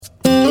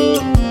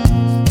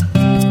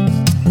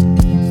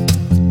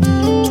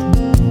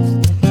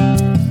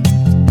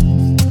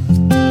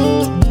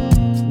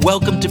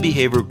Welcome to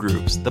Behavioral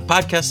Grooves, the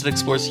podcast that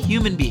explores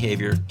human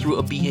behavior through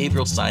a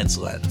behavioral science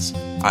lens.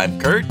 I'm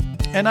Kurt.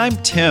 And I'm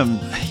Tim.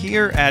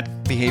 Here at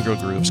Behavioral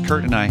Grooves,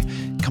 Kurt and I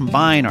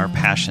combine our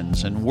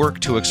passions and work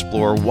to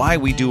explore why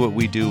we do what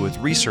we do with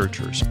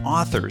researchers,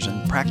 authors,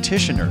 and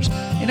practitioners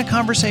in a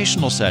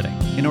conversational setting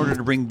in order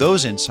to bring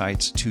those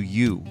insights to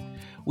you.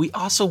 We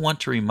also want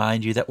to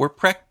remind you that we're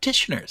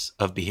practitioners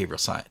of behavioral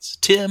science.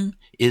 Tim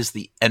is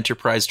the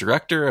enterprise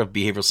director of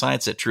behavioral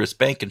science at Truist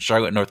Bank in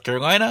Charlotte, North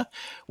Carolina,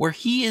 where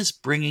he is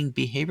bringing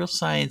behavioral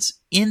science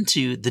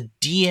into the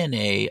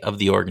DNA of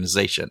the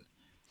organization.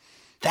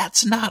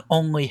 That's not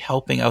only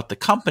helping out the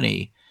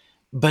company,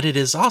 but it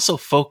is also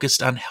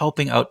focused on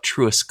helping out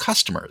Truist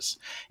customers.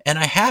 And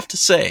I have to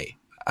say,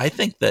 I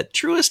think that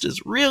Truist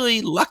is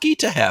really lucky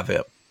to have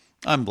him.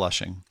 I'm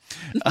blushing.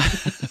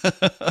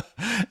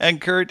 And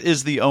Kurt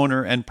is the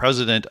owner and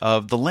president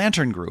of the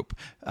Lantern Group,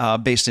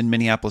 based in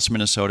Minneapolis,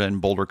 Minnesota,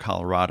 and Boulder,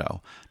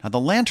 Colorado. Now, the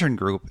Lantern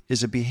Group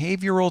is a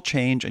behavioral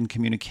change and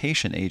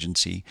communication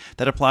agency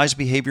that applies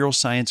behavioral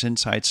science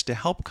insights to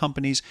help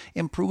companies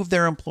improve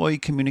their employee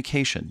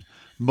communication,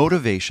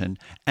 motivation,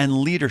 and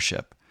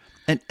leadership.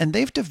 And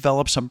they've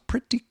developed some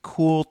pretty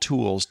cool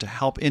tools to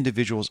help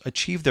individuals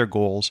achieve their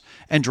goals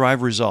and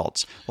drive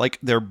results, like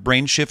their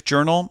Brain Shift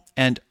Journal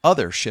and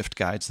other shift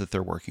guides that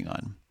they're working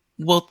on.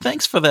 Well,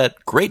 thanks for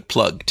that great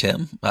plug,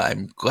 Tim.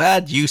 I'm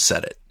glad you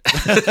said it.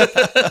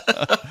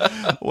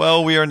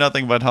 Well, we are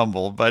nothing but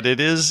humble, but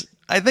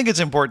I think it's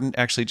important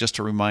actually just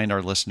to remind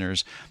our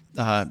listeners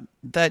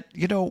that,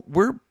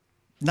 we're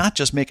not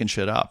just making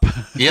shit up.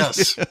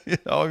 Yes.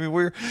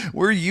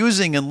 We're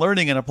using and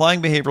learning and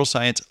applying behavioral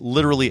science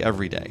literally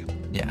every day.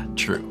 Yeah,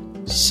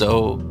 true.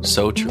 So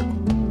true.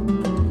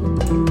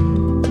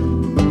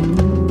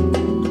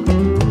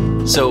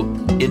 So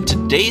in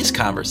today's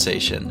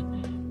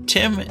conversation,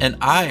 Tim and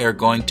I are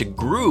going to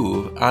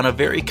groove on a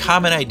very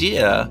common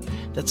idea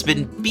that's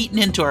been beaten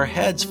into our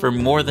heads for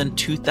more than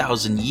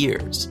 2,000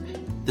 years.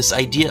 This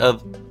idea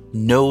of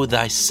know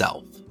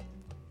thyself.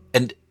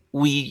 And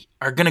we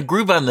are going to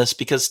groove on this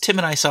because Tim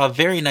and I saw a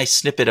very nice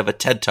snippet of a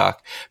TED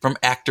Talk from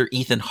actor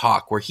Ethan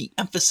Hawke, where he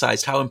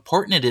emphasized how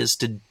important it is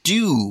to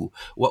do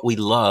what we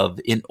love.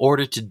 In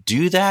order to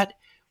do that,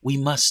 we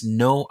must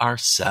know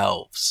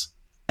ourselves.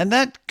 And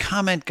that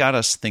comment got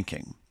us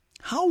thinking,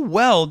 how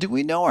well do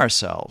we know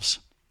ourselves?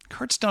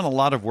 Kurt's done a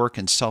lot of work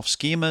in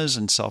self-schemas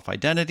and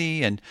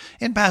self-identity, and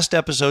in past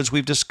episodes,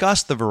 we've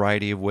discussed the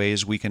variety of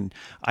ways we can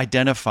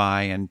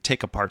identify and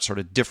take apart sort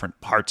of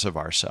different parts of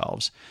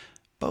ourselves.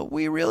 But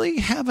we really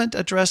haven't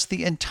addressed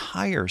the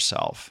entire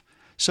self.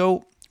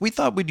 So we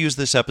thought we'd use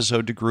this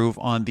episode to groove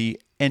on the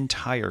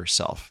entire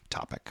self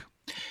topic.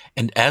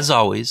 And as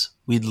always,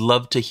 we'd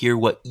love to hear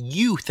what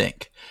you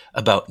think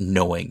about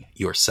knowing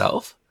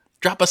yourself.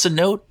 Drop us a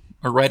note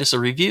or write us a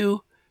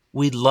review.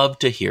 We'd love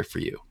to hear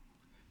from you.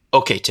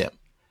 Okay, Tim,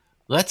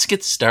 let's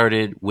get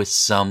started with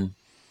some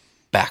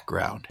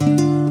background.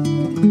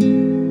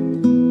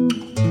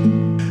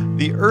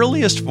 The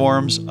earliest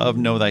forms of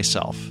know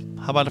thyself.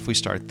 How about if we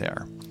start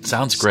there?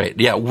 Sounds great.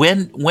 Yeah.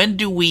 When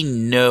do we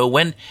know?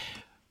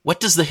 What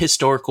does the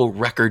historical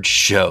record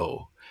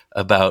show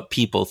about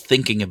people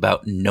thinking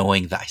about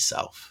knowing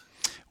thyself?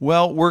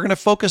 Well, we're going to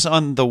focus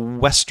on the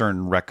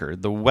Western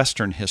record, the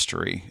Western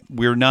history.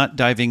 We're not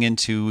diving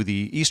into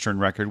the Eastern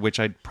record, which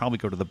I'd probably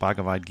go to the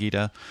Bhagavad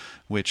Gita,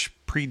 which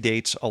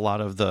predates a lot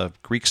of the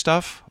Greek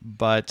stuff,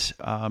 but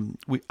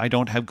I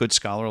don't have good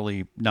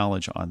scholarly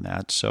knowledge on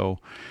that. So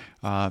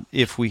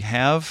if we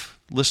have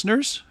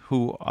listeners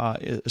who,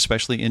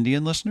 especially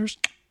Indian listeners,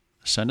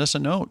 send us a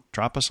note,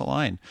 drop us a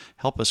line,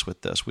 help us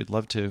with this. We'd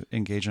love to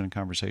engage in a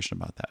conversation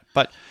about that.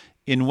 But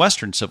in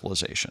Western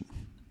civilization,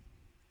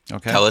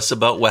 okay. Tell us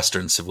about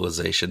Western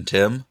civilization,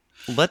 Tim.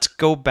 Let's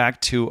go back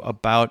to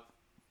about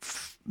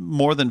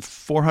more than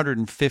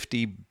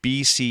 450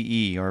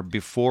 BCE, or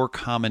before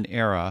Common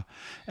Era,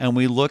 and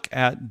we look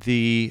at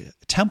the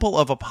Temple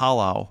of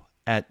Apollo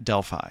at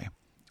Delphi.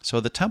 So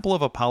the Temple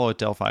of Apollo at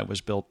Delphi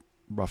was built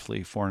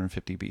roughly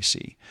 450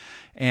 BC.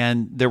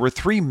 And there were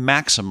three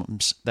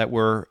maxims that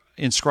were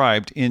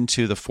inscribed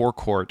into the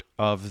forecourt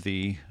of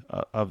the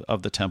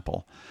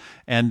temple.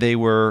 And they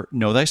were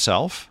know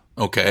thyself.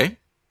 Okay.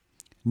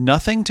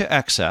 Nothing to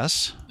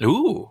excess.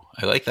 Ooh,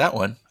 I like that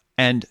one.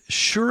 And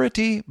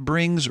surety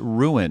brings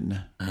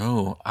ruin.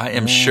 Oh, I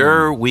am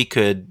sure we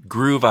could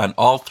groove on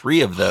all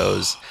three of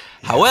those.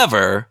 Yeah.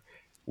 However,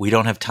 we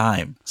don't have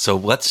time. So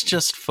let's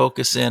just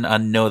focus in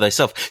on know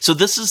thyself. So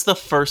this is the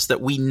first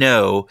that we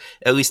know,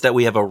 at least that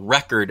we have a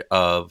record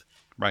of,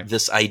 right,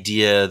 this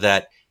idea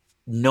that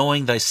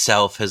knowing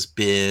thyself has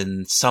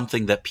been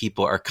something that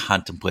people are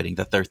contemplating,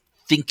 that they're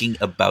thinking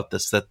about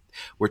this, that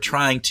we're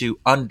trying to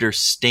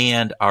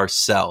understand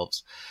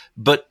ourselves.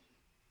 But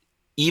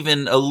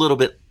even a little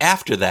bit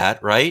after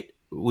that, right,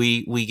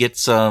 we get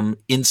some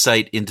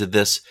insight into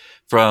this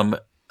from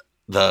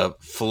the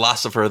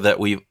philosopher that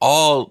we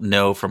all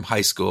know from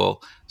high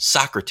school,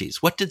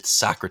 Socrates. What did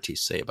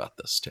Socrates say about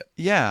this, Tim?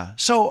 Yeah.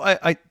 So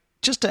I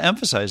just to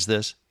emphasize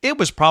this, it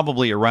was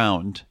probably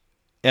around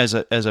as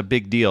a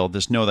big deal,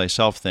 this know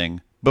thyself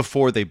thing,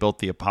 before they built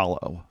the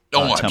Apollo.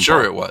 Oh, I'm temple.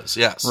 sure it was.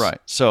 Yes. Right.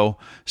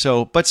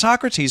 But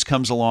Socrates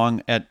comes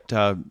along at,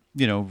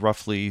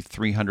 roughly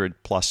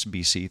 300 plus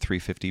BC,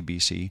 350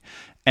 BC.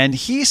 And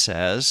he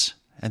says,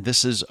 and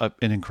this is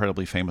an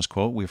incredibly famous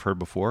quote we've heard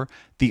before,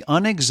 the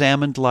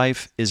unexamined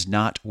life is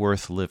not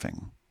worth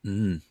living.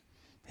 Mm.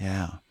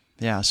 Yeah.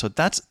 Yeah. So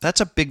that's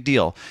a big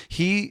deal.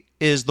 He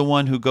is the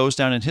one who goes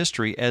down in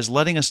history as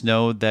letting us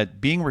know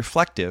that being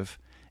reflective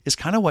is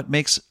kind of what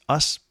makes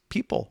us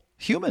people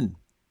human.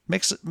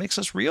 Makes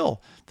us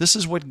real. This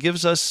is what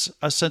gives us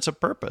a sense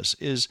of purpose,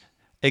 is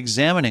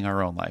examining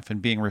our own life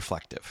and being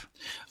reflective.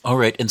 All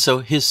right. And so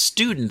his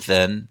student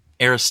then,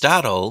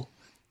 Aristotle,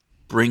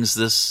 brings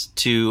this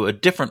to a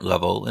different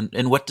level.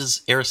 And what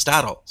does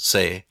Aristotle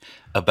say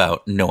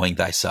about knowing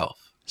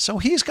thyself? So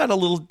he's got a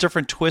little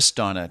different twist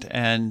on it.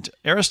 And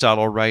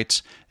Aristotle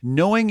writes,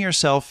 knowing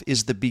yourself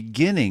is the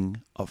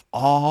beginning of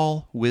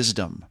all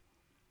wisdom.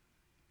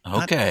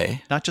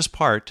 Okay. Not just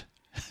part.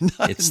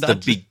 It's the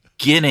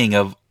beginning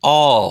of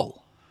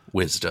all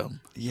wisdom.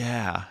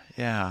 Yeah.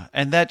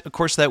 And that, of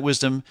course, that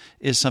wisdom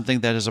is something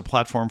that is a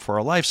platform for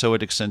our life, so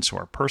it extends to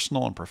our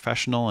personal and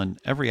professional and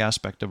every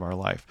aspect of our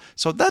life.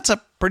 So that's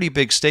a pretty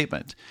big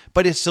statement,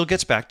 but it still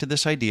gets back to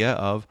this idea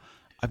of,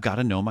 I've got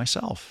to know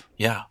myself.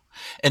 Yeah.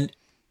 And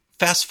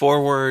fast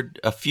forward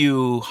a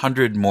few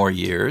hundred more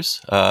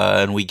years,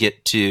 and we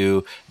get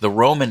to the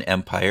Roman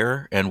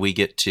Empire, and we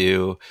get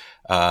to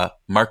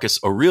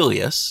Marcus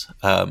Aurelius,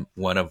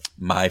 one of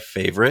my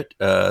favorite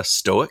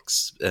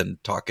Stoics, and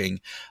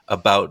talking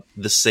about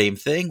the same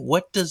thing.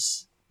 What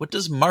does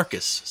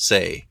Marcus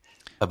say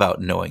about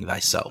knowing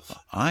thyself?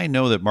 I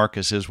know that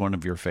Marcus is one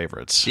of your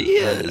favorites. He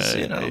is,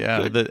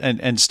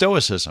 and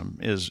Stoicism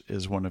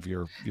is one of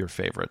your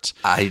favorites.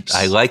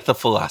 I like the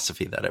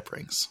philosophy that it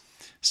brings.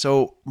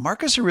 So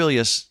Marcus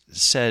Aurelius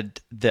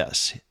said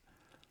this: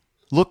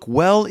 "Look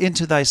well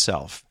into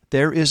thyself.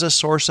 There is a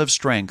source of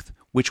strength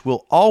which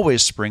will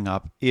always spring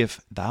up if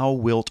thou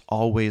wilt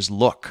always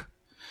look."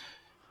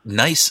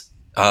 Nice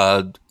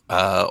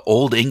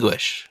Old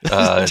English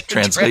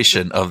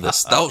translation of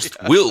this. Thou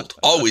wilt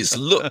always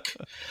look.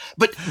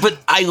 But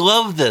I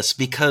love this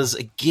because,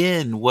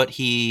 again, what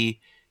he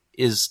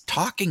is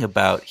talking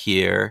about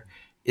here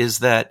is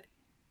that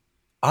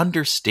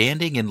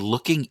understanding and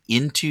looking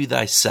into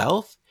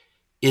thyself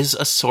is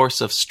a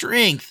source of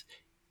strength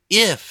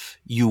if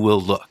you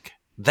will look.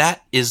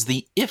 That is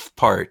the if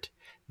part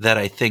that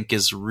I think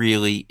is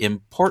really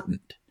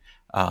important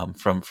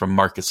from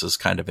Marcus's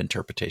kind of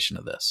interpretation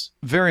of this.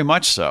 Very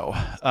much so.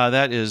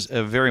 That is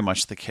very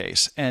much the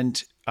case.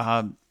 And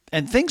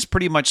things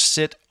pretty much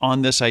sit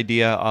on this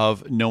idea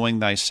of knowing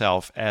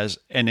thyself as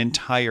an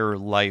entire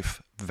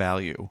life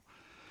value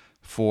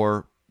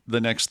for the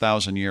next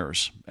 1,000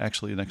 years,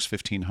 actually the next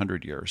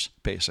 1,500 years,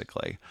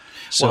 basically.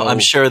 So, well, I'm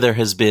sure there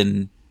has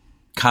been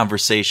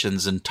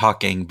conversations and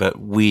talking, but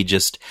we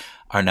just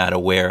are not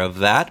aware of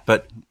that.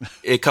 But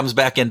it comes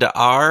back into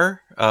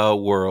our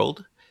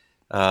world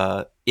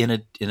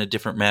in a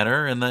different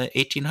manner in the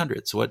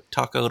 1800s.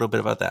 Talk a little bit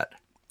about that.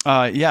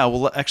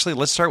 Well, actually,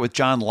 let's start with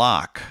John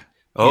Locke.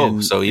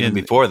 So even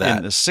before that.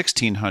 In the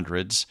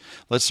 1600s,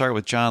 let's start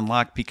with John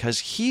Locke because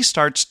he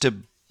starts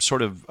to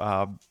sort of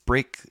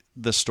break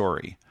the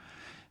story.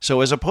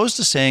 So as opposed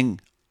to saying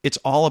it's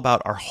all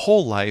about our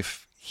whole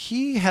life,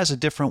 he has a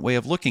different way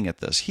of looking at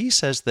this. He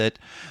says that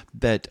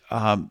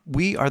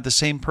we are the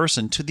same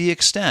person to the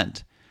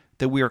extent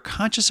that we are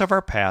conscious of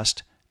our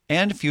past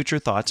and future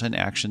thoughts and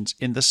actions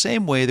in the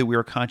same way that we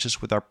are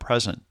conscious with our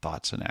present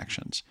thoughts and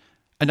actions.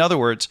 In other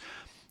words,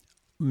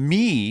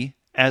 me,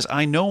 as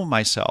I know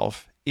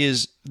myself,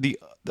 is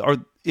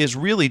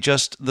really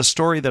just the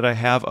story that I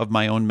have of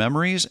my own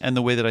memories and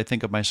the way that I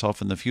think of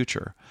myself in the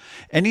future.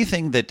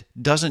 Anything that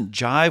doesn't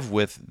jive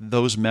with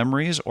those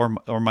memories or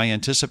my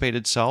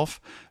anticipated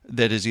self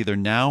that is either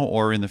now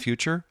or in the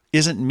future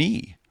isn't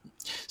me.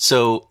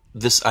 So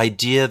this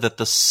idea that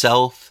the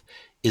self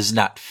is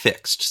not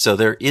fixed. So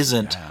there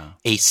isn't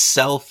a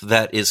self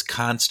that is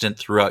constant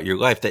throughout your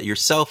life, that your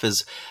self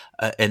is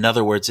in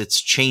other words, it's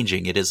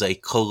changing. It is a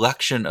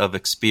collection of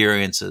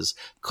experiences,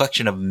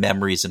 collection of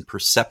memories and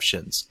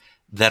perceptions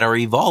that are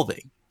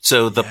evolving.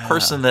 So the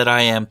person that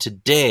I am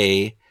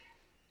today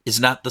is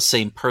not the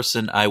same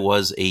person I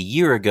was a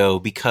year ago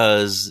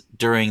because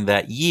during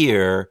that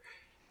year,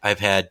 I've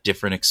had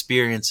different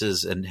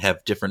experiences and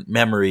have different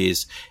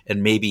memories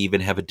and maybe even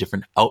have a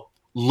different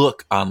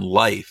outlook on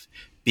life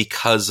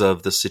because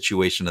of the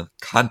situation and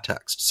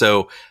context.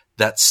 So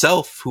that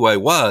self who I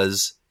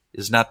was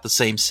is not the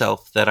same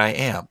self that I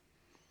am.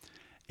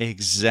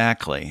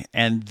 Exactly.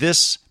 And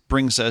this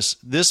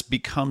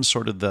becomes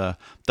sort of the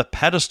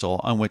pedestal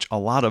on which a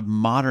lot of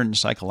modern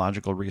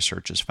psychological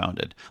research is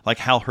founded. Like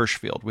Hal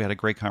Hershfield. We had a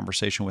great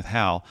conversation with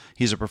Hal.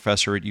 He's a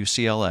professor at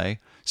UCLA,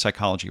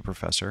 psychology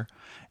professor.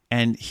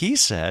 And he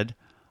said,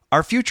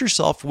 our future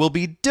self will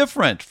be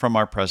different from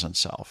our present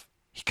self.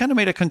 He kind of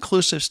made a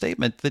conclusive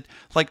statement that,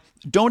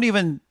 don't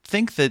even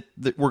think that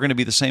we're going to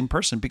be the same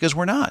person because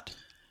we're not.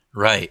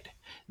 Right.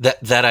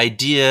 That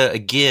idea,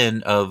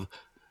 again, of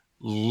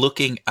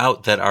looking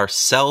out that our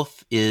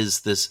self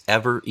is this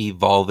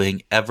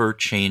ever-evolving,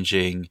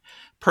 ever-changing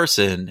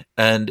person.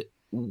 And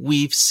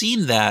we've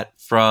seen that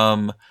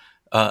from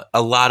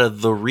a lot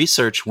of the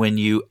research when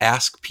you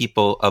ask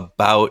people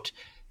about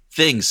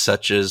things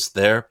such as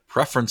their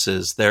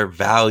preferences, their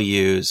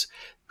values,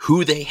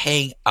 who they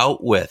hang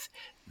out with.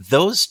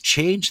 Those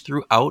change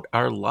throughout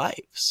our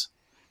lives.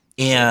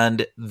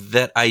 And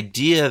that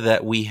idea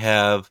that we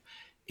have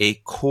a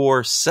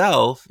core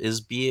self is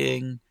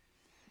being,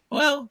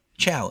 well,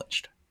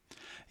 challenged.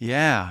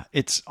 Yeah,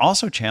 it's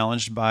also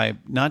challenged by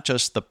not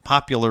just the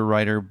popular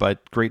writer,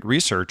 but great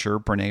researcher,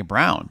 Brene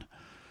Brown.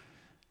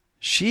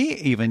 She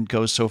even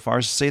goes so far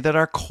as to say that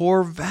our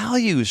core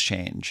values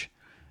change.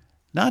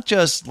 Not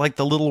just like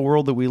the little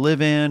world that we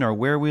live in or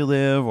where we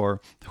live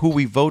or who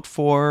we vote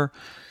for.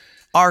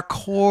 Our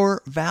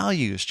core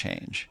values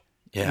change,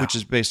 which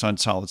is based on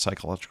solid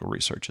psychological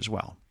research as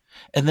well.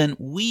 And then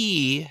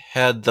we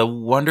had the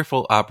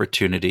wonderful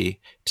opportunity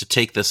to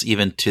take this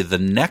even to the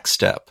next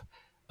step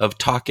of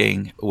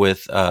talking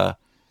with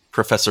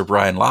Professor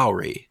Brian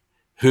Lowry,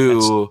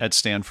 who at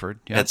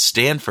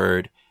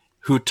Stanford,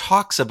 who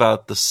talks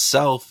about the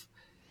self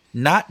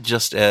not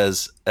just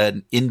as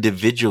an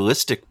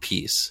individualistic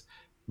piece,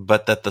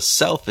 but that the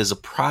self is a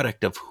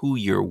product of who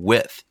you're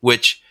with,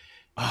 which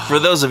for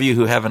those of you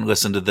who haven't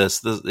listened to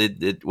this,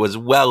 it was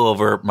well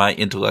over my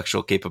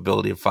intellectual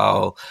capability to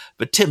follow,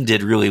 but Tim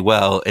did really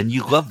well, and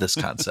you love this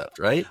concept,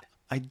 right?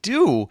 I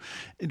do,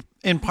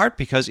 in part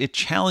because it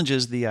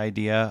challenges the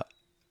idea.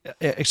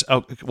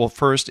 Well,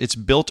 first, it's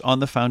built on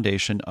the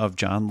foundation of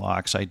John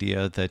Locke's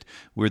idea that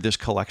we're this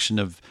collection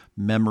of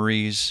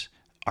memories,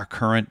 our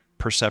current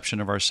perception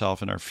of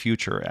ourselves, and our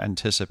future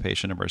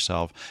anticipation of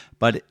ourselves.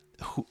 But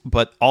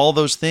all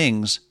those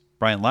things,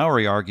 Brian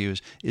Lowry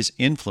argues, is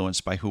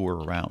influenced by who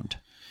we're around.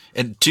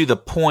 And to the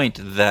point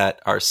that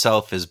our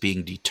self is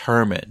being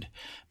determined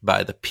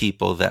by the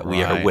people that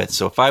we are with.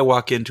 So if I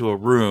walk into a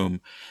room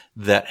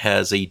that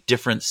has a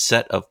different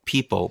set of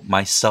people,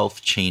 my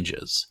self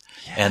changes.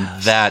 Yes.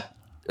 And that,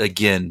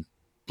 again,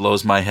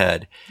 blows my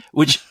head,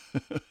 which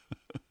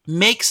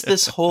makes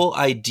this whole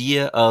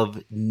idea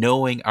of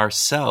knowing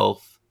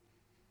ourself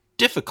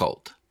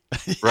difficult,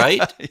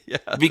 right?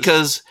 Yes.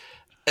 Because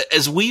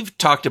as we've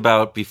talked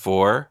about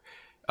before,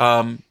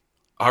 all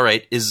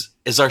right,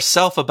 is our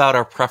self about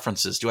our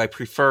preferences? Do I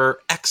prefer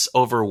X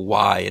over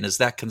Y? And is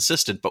that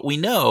consistent? But we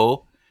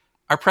know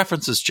our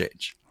preferences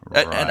change.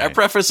 Right. And our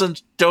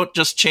preferences don't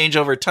just change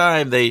over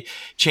time. They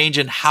change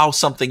in how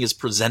something is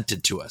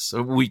presented to us.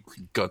 We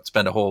could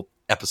spend a whole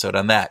episode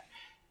on that.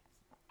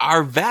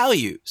 Our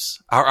values,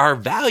 our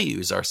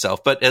values,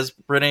 ourself. But as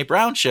Brene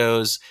Brown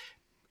shows,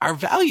 our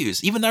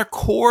values, even our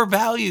core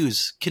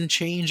values, can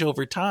change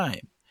over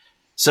time.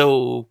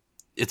 So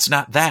it's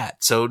not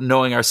that. So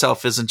knowing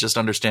ourself isn't just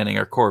understanding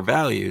our core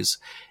values.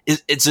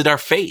 Is it our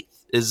faith?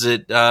 Is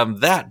it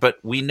that? But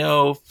we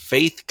know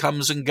faith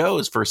comes and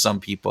goes for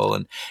some people.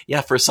 And yeah,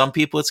 for some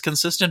people it's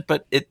consistent,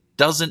 but it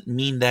doesn't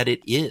mean that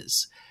it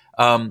is.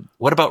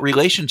 What about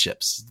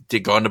relationships?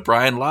 Going to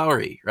Brian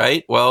Lowry,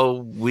 right?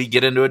 Well, we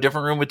get into a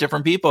different room with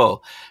different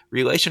people.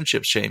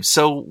 Relationships change.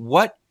 So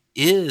what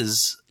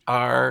is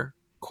our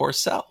core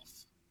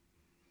self?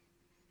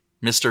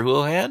 Mr.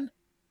 Houlihan?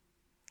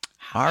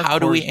 How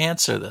do we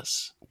answer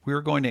this?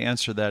 We're going to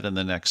answer that in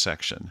the next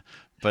section.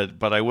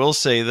 But I will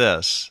say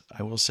this.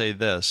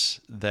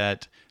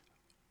 That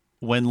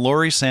when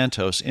Laurie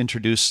Santos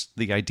introduced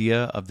the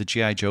idea of the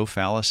G.I. Joe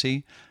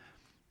fallacy,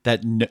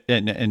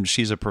 and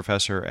she's a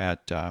professor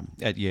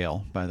at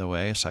Yale, by the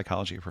way, a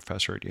psychology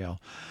professor at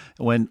Yale.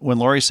 When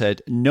Laurie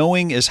said,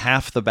 knowing is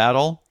half the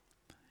battle,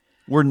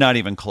 we're not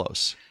even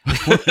close.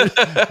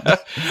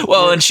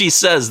 Well, and she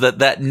says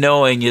that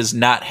knowing is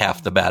not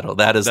half the battle.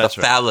 That's the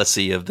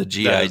fallacy of the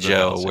G.I.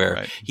 Joe,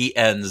 where he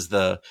ends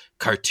the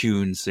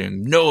cartoon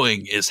saying,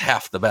 knowing is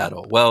half the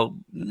battle. Well,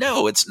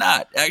 no, it's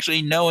not.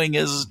 Actually, knowing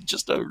is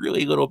just a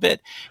really little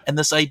bit. And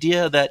this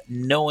idea that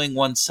knowing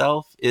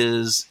oneself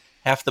is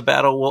half the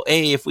battle, well,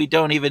 if we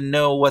don't even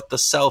know what the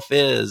self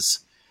is,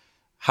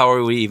 how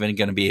are we even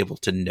going to be able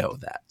to know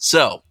that?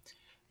 So,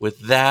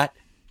 with that,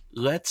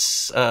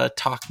 let's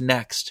talk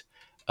next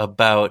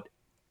about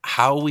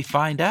how we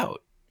find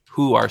out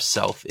who our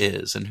self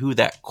is and who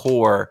that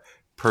core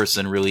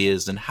person really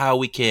is and how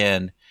we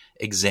can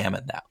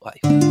examine that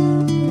life.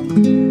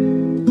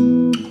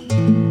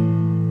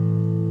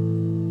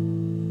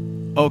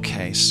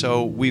 Okay,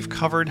 so we've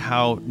covered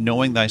how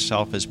knowing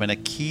thyself has been a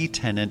key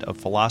tenet of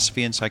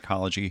philosophy and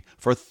psychology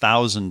for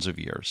thousands of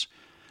years.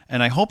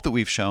 And I hope that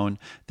we've shown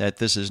that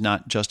this is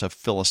not just a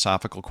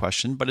philosophical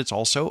question, but it's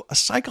also a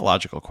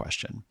psychological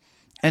question.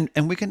 And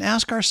we can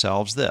ask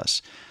ourselves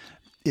this.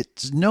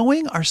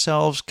 Knowing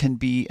ourselves can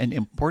be an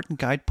important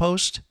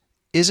guidepost.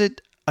 Is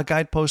it a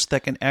guidepost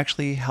that can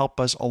actually help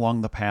us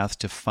along the path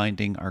to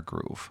finding our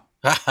groove?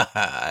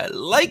 I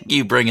like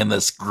you bringing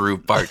this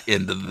groove part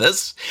into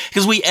this,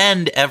 because we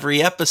end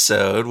every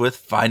episode with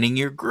finding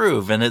your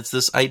groove. And it's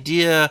this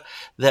idea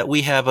that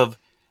we have of,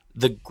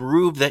 the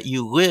groove that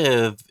you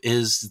live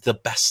is the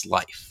best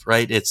life,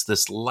 right? It's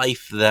this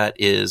life that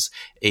is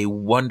a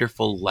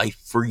wonderful life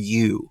for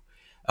you.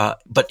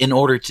 But in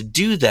order to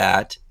do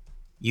that,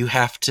 you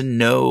have to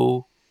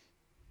know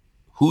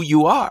who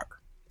you are.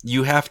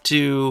 You have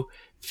to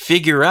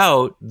figure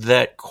out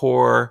that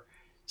core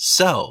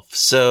self.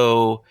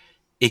 So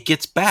it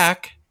gets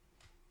back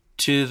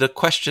to the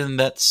question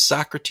that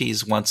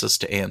Socrates wants us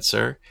to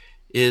answer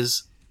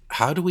is,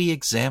 how do we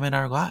examine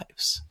our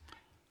lives?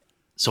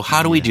 So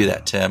how do we do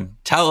that, Tim?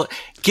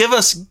 Give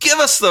us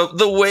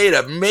the way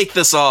to make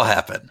this all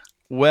happen.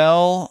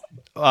 Well,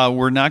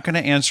 we're not going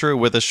to answer it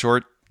with a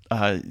short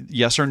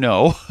yes or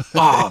no.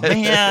 Oh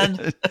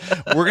man.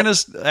 we're going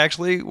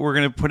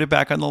to put it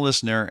back on the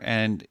listener,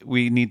 and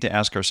we need to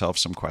ask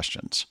ourselves some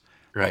questions.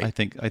 Right. I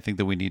think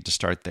that we need to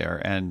start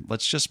there, and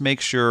let's just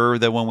make sure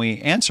that when we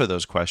answer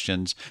those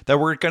questions that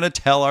we're going to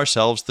tell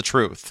ourselves the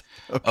truth.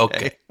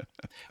 Okay.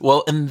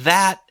 Well, and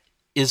that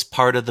is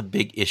part of the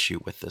big issue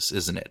with this,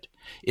 isn't it?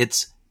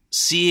 It's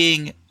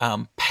seeing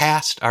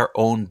past our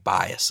own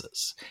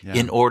biases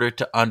in order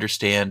to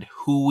understand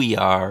who we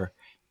are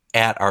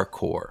at our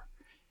core.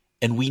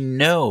 And we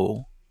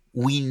know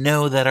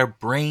that our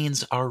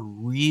brains are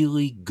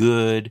really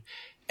good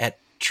at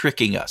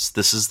tricking us.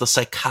 This is the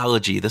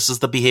psychology. This is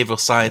the behavioral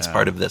science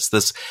part of this.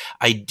 This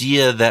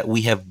idea that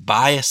we have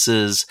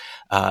biases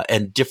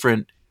and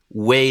different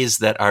ways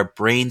that our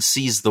brain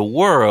sees the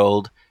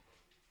world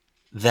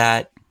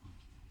that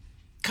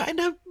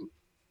kind of,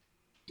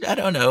 I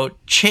don't know,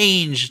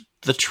 change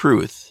the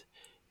truth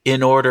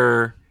in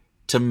order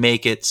to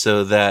make it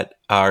so that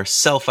our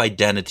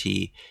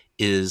self-identity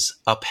is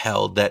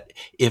upheld, that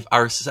if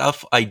our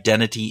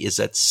self-identity is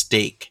at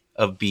stake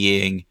of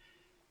being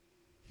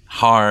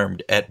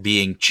harmed, at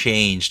being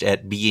changed,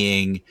 at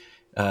being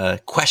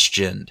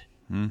questioned,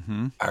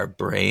 our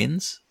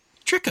brains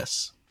trick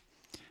us.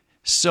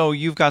 So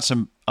you've got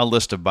a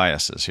list of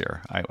biases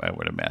here, I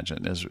would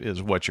imagine,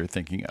 is what you're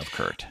thinking of,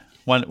 Kurt.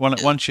 Why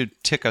don't you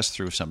tick us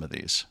through some of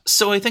these?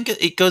 So I think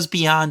it goes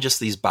beyond just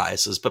these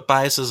biases, but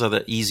biases are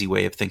the easy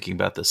way of thinking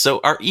about this.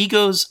 So our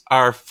egos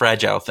are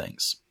fragile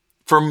things.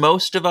 For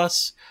most of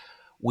us,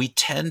 we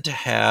tend to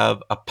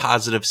have a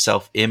positive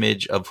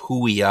self-image of who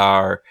we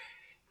are,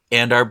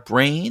 and our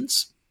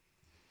brains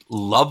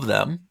love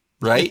them,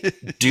 right?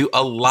 Do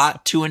a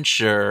lot to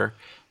ensure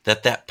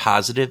that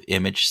positive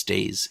image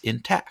stays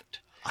intact.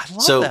 I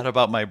love that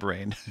about my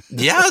brain.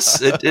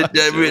 Yes,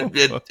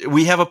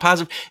 we have a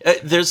positive.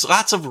 There's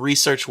lots of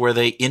research where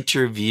they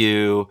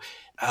interview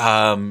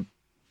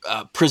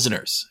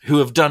prisoners who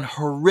have done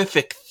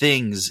horrific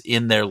things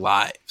in their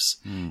lives.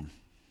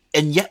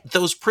 And yet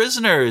those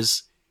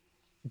prisoners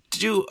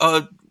do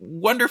a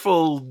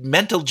wonderful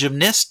mental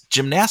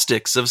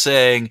gymnastics of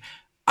saying,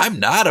 I'm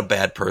not a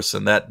bad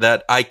person,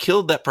 that I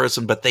killed that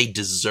person, but they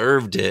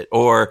deserved it.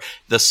 Or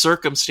the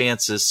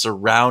circumstances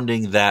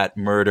surrounding that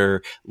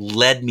murder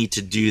led me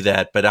to do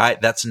that, but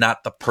that's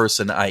not the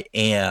person I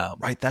am.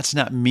 Right. That's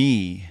not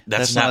me.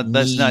 That's not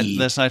me.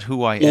 That's not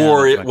who I am.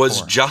 Or it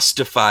was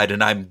justified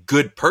and I'm a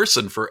good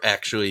person for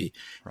actually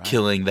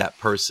killing that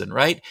person,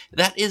 right?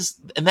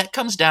 And that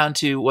comes down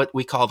to what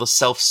we call the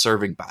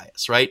self-serving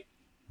bias, right?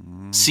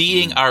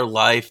 Seeing our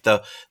life,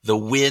 the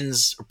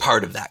wins,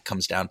 part of that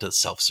comes down to the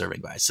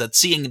self-serving bias. That's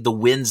seeing the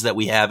wins that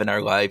we have in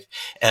our life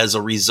as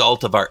a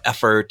result of our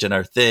effort and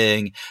our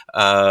thing,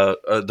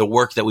 the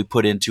work that we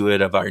put into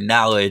it, of our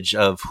knowledge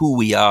of who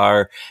we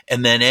are,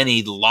 and then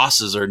any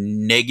losses or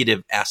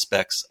negative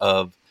aspects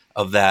of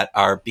that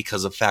are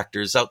because of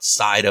factors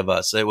outside of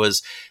us. It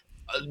was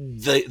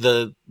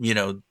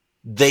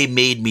they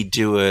made me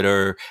do it,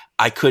 or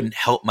I couldn't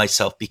help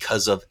myself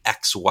because of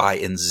X, Y,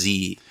 and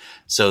Z.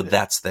 So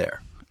that's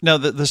there. Now,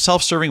 the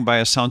self-serving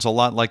bias sounds a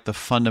lot like the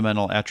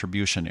fundamental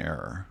attribution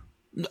error.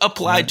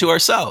 Applied to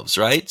ourselves,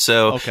 right?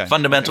 So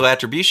fundamental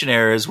attribution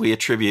error is we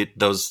attribute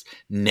those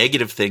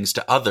negative things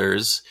to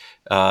others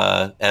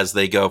as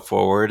they go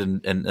forward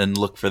and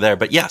look for there.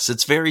 But yes,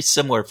 it's very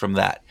similar from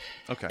that.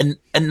 Okay. And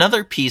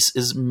another piece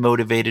is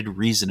motivated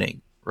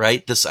reasoning,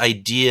 right? This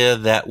idea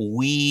that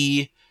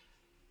we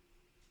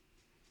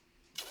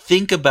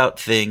think about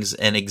things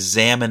and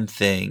examine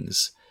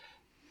things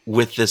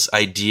with this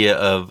idea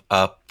of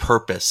a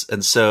purpose.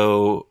 And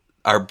so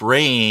our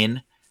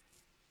brain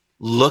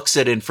looks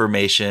at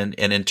information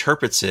and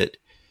interprets it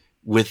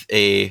with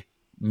a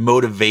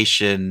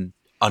motivation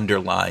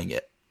underlying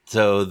it.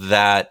 So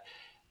that,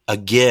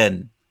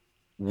 again,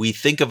 we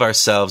think of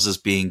ourselves as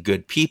being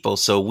good people.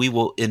 So we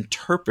will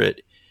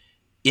interpret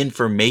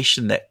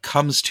information that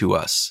comes to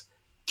us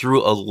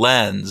through a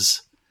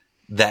lens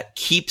that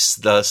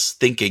keeps us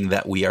thinking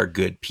that we are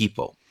good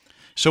people.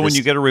 So when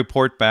you get a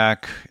report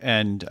back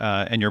and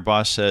your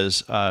boss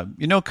says,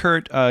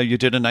 Kurt, you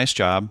did a nice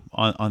job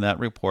on that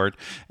report,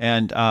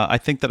 and I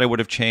think that I would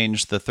have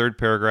changed the third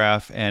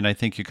paragraph, and I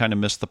think you kind of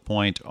missed the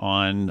point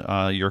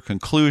on your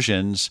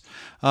conclusions,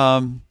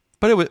 but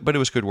it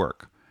was good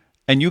work.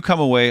 And you come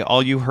away,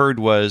 all you heard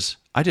was,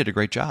 I did a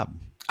great job.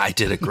 I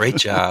did a great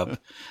job.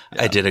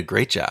 I did a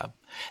great job.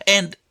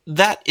 And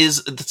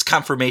that's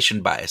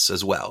confirmation bias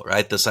as well,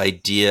 right? This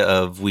idea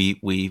of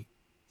we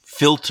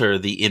filter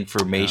the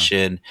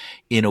information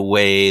in a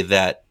way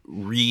that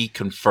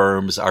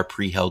reconfirms our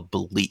pre-held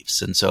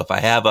beliefs. And so if I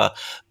have a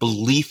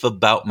belief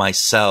about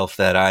myself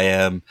that I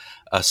am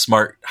a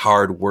smart,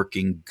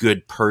 hard-working,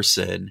 good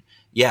person,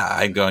 yeah,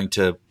 I'm going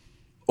to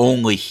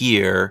only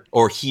hear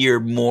or hear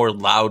more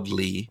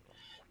loudly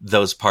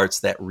those parts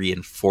that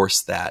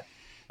reinforce that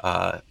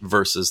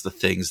versus the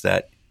things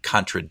that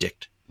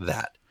contradict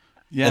that.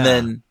 Yeah. And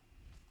then,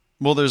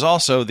 well, there's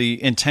also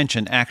the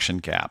intention action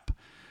gap.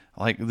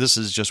 Like, this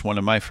is just one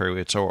of my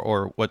favorites,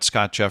 or what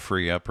Scott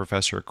Jeffrey, a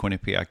professor at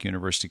Quinnipiac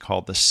University,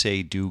 called the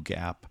say-do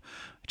gap.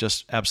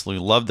 Just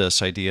absolutely love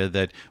this idea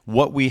that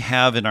what we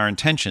have in our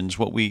intentions,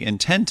 what we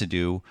intend to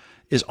do,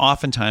 is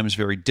oftentimes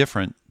very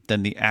different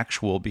than the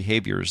actual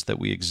behaviors that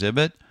we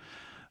exhibit.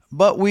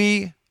 But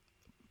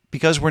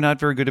because we're not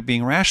very good at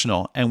being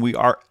rational, and we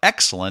are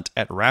excellent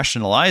at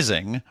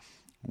rationalizing,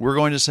 we're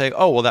going to say,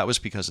 oh, well, that was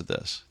because of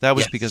this. That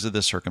was because of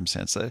this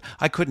circumstance.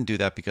 I couldn't do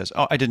that because,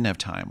 I didn't have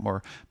time,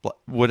 or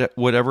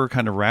whatever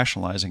kind of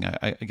rationalizing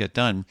I get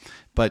done.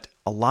 But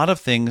a lot of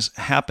things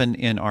happen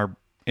in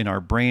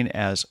our brain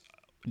as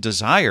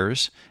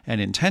desires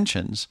and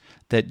intentions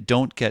that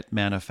don't get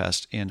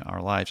manifest in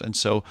our lives. And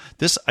so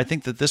I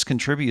think that this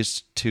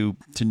contributes to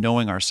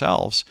knowing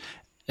ourselves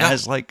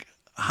as like,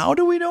 how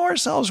do we know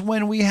ourselves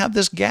when we have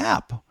this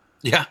gap?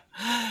 Yeah.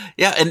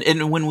 Yeah.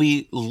 And when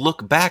we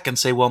look back and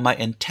say, well, my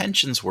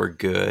intentions were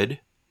good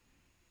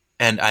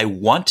and I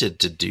wanted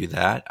to do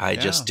that, I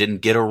just didn't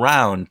get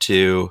around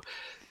to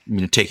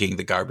taking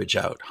the garbage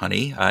out,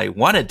 honey. I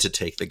wanted to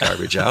take the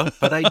garbage out,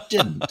 but I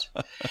didn't.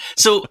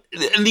 So,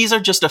 and these are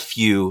just a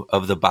few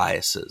of the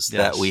biases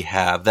that we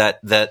have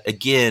that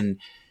again,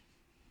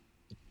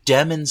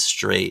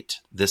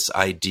 demonstrate this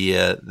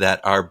idea that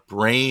our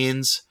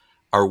brains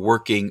are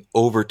working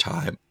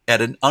overtime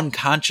at an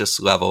unconscious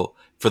level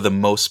for the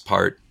most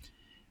part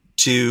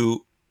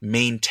to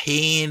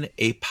maintain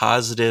a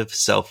positive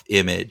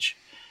self-image.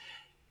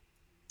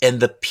 And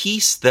the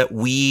piece that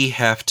we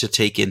have to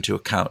take into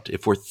account,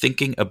 if we're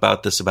thinking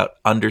about this, about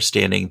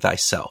understanding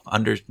thyself,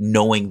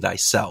 knowing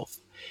thyself,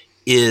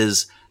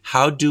 is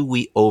how do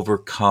we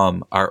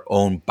overcome our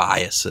own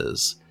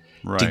biases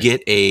to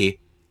get a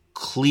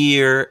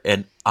clear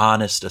and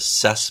honest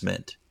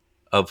assessment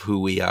of who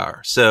we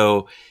are.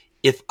 So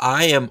if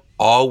I am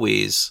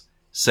always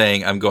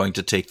saying I'm going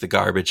to take the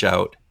garbage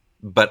out,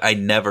 but I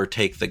never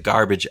take the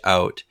garbage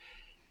out,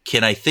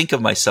 can I think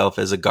of myself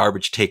as a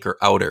garbage taker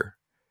outer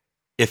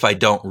if I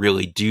don't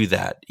really do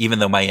that, even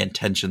though my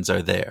intentions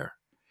are there?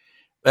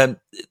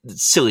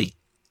 Silly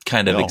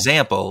kind of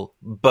example,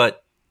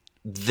 but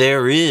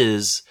there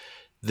is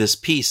this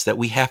piece that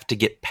we have to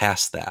get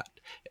past that.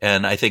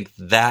 And I think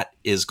that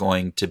is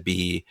going to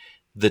be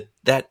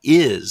that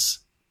is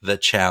the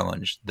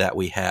challenge that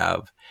we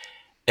have.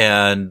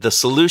 And the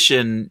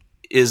solution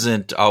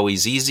isn't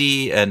always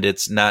easy, and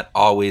it's not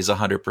always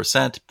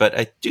 100%, but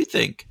I do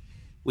think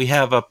we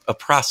have a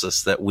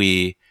process that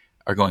we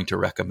are going to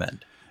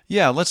recommend.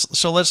 Yeah,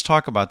 let's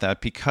talk about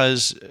that,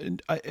 because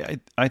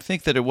I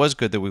think that it was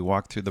good that we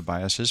walked through the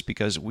biases,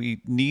 because we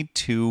need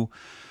to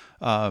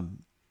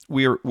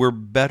we're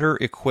better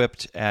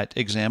equipped at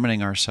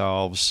examining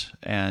ourselves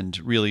and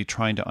really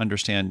trying to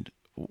understand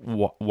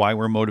why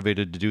we're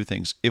motivated to do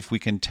things if we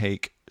can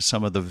take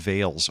some of the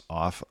veils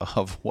off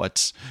of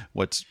what's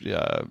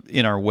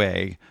in our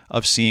way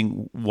of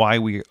seeing why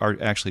we are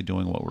actually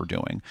doing what we're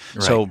doing.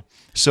 Right.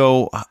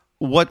 So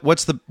what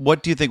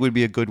do you think would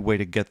be a good way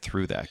to get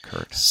through that,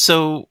 Kurt?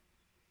 So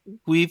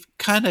we've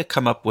kind of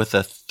come up with a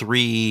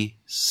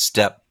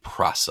 3-step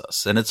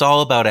process, and it's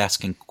all about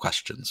asking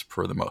questions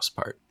for the most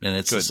part. And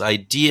it's this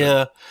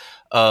idea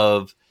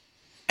of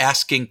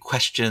asking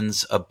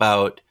questions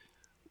about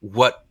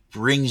what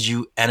brings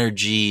you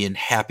energy and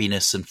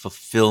happiness and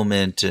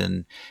fulfillment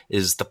and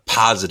is the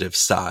positive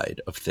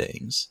side of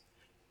things.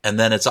 And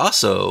then it's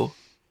also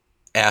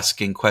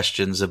asking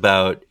questions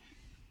about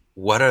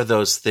what are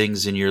those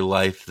things in your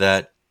life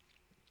that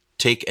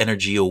take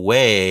energy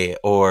away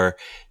or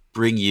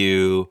bring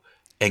you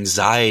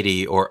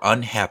anxiety or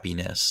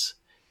unhappiness.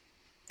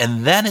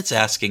 And then it's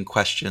asking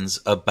questions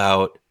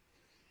about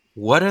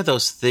what are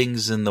those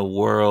things in the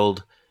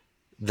world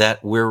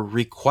that we're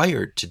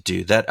required to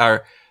do, that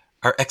are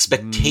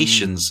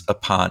expectations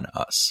upon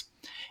us.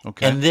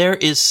 Okay. And there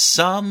is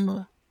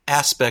some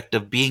aspect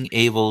of being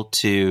able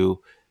to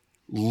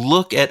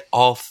look at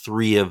all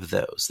 3 of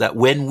those, that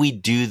when we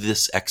do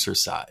this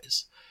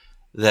exercise,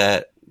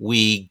 that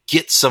we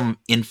get some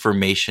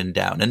information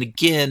down. And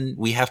again,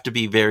 we have to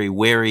be very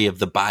wary of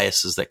the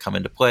biases that come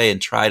into play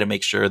and try to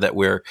make sure that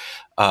we're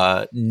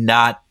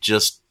not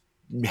just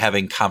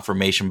having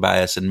confirmation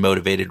bias and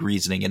motivated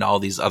reasoning and all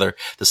these other,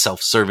 the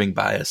self-serving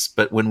bias.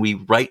 But when we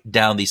write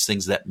down these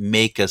things that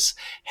make us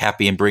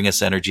happy and bring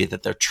us energy,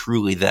 that they're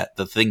truly that,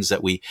 the things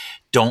that we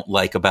don't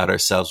like about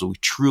ourselves, we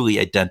truly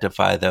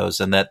identify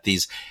those, and that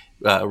these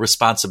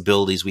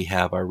responsibilities we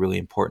have are really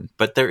important.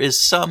 But there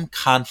is some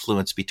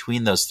confluence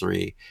between those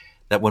 3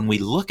 that when we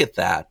look at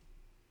that,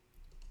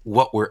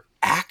 what we're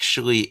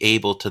actually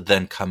able to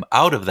then come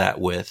out of that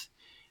with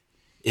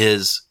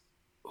is,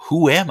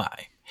 who am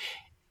I?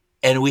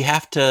 And we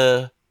have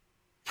to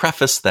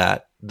preface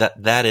that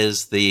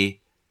is the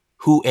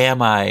who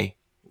am I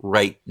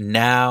right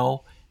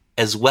now,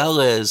 as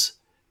well as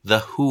the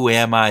who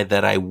am I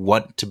that I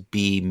want to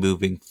be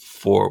moving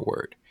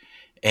forward.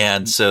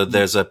 And so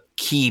there's a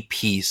key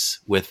piece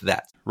with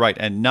that. Right,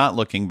 and not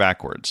looking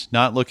backwards,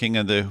 not looking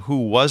at the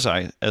who was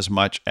I as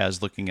much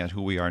as looking at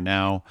who we are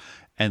now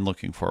and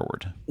looking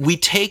forward. We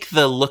take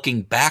the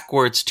looking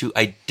backwards to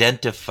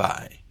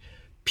identify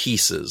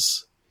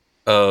pieces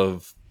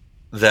of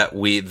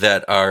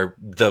that are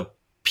the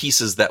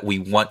pieces that we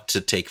want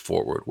to take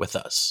forward with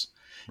us.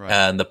 Right.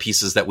 And the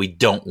pieces that we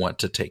don't want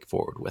to take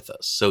forward with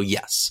us. So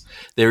yes,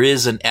 there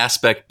is an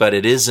aspect, but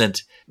it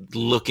isn't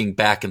looking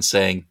back and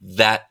saying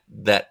that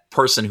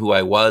person who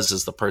I was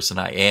is the person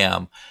I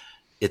am.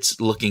 It's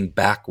looking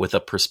back with a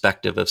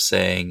perspective of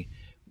saying,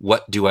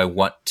 what do I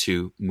want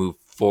to move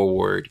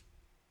forward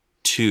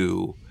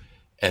to?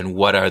 And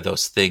what are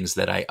those things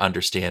that I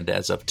understand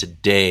as of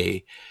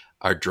today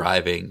are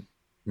driving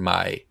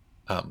my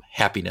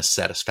happiness,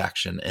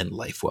 satisfaction, and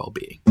life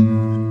well-being?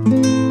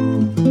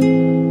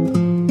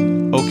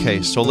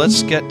 Okay, so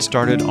let's get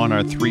started on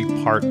our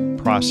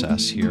 3-part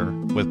process here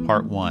with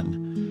part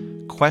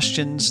 1.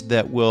 Questions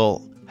that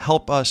will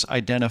help us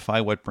identify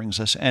what brings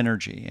us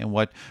energy and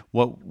what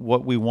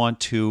we want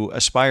to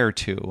aspire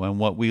to and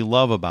what we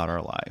love about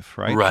our life,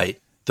 right?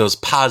 Right. Those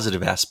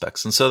positive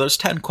aspects. And so there's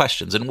 10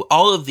 questions. And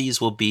all of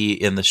these will be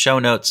in the show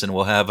notes, and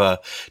we'll have a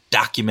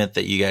document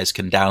that you guys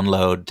can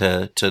download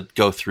to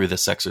go through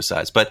this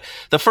exercise. But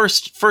the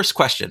first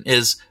question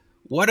is,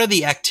 what are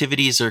the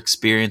activities or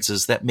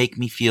experiences that make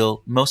me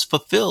feel most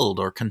fulfilled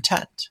or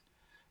content,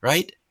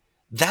 right?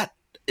 That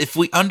if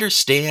we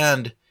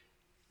understand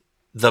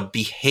the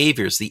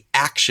behaviors, the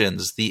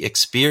actions, the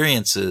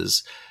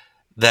experiences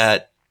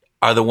that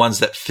are the ones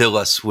that fill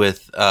us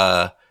with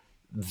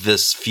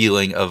this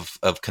feeling of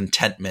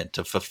contentment,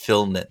 of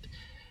fulfillment,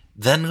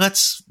 then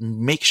let's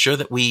make sure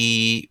that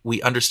we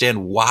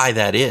understand why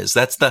that is.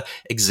 That's the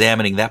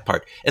examining that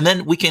part. And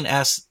then we can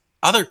ask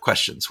other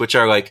questions, which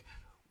are like,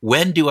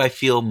 when do I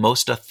feel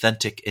most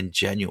authentic and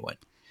genuine?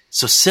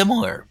 So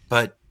similar,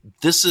 but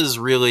this is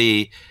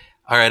really,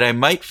 all right, I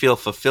might feel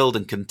fulfilled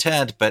and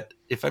content, but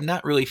if I'm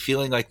not really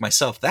feeling like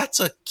myself,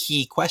 that's a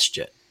key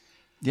question.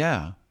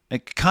 Yeah.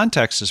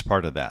 Context is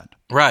part of that.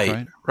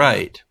 Right.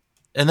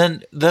 And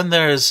then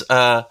there's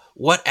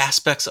what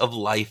aspects of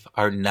life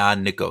are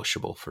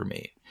non-negotiable for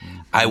me. Mm-hmm.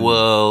 I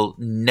will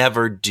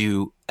never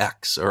do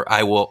X, or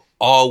I will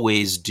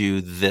always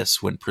do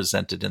this when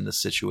presented in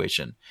this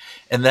situation.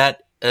 And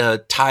that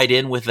tied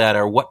in with that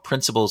are, what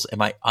principles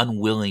am I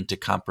unwilling to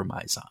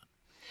compromise on?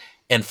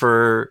 And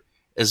for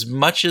as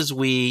much as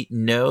we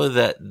know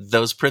that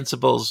those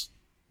principles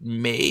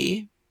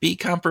may be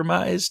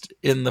compromised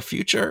in the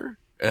future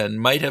and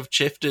might have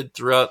shifted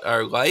throughout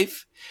our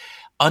life,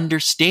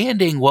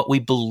 understanding what we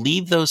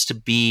believe those to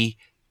be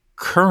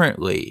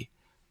currently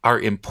are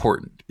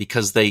important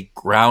because they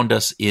ground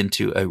us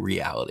into a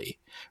reality,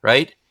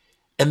 right?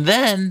 And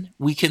then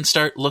we can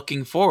start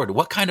looking forward.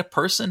 What kind of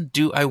person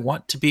do I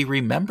want to be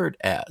remembered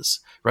as,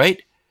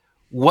 right?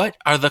 What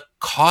are the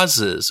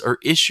causes or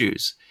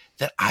issues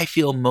that I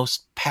feel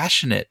most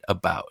passionate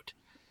about?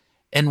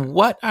 And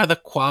what are the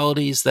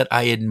qualities that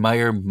I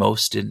admire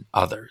most in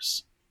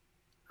others,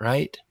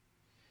 right?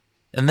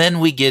 And then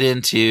we get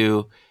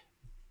into,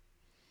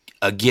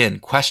 again,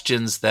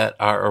 questions that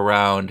are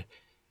around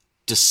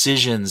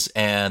decisions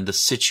and the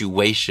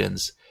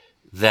situations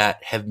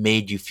that have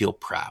made you feel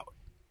proud.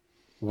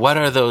 What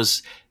are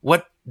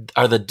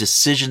the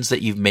decisions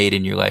that you've made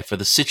in your life, or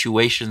the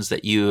situations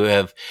that you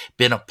have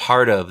been a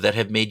part of that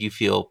have made you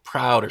feel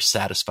proud or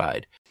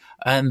satisfied?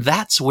 And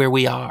that's where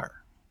we are.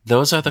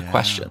 Those are the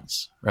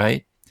questions,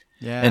 right?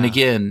 Yeah. And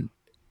again,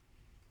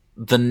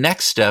 the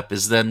next step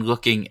is then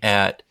looking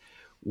at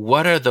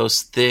what are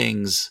those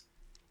things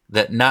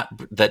that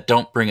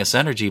don't bring us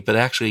energy, but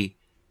actually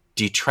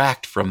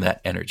detract from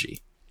that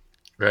energy,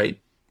 right?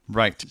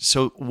 Right.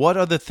 So what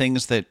are the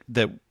things that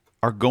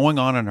are going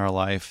on in our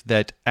life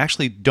that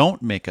actually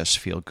don't make us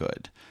feel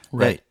good,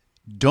 right?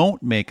 That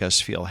don't make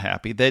us feel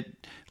happy, that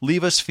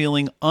leave us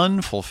feeling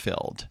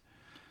unfulfilled?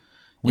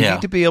 We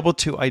need to be able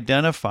to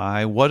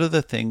identify what are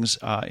the things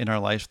in our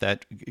life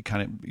that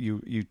kind of,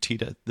 you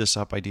teed this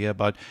up idea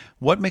about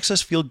what makes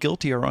us feel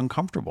guilty or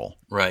uncomfortable.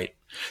 Right.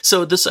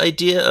 So this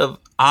idea of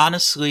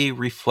honestly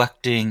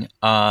reflecting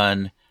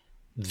on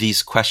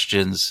these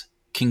questions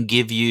can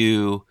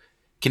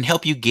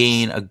help you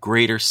gain a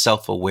greater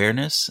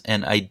self-awareness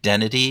and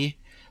identity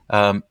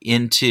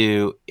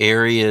into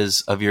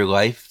areas of your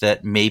life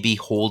that may be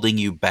holding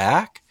you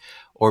back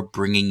or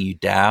bringing you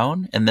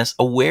down. And this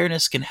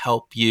awareness can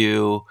help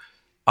you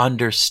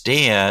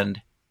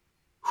understand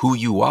who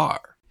you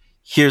are.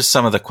 Here's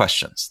some of the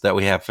questions that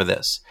we have for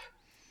this.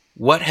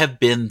 What have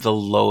been the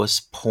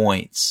lowest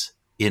points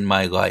in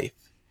my life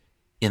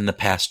in the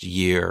past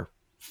year,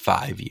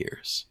 5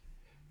 years?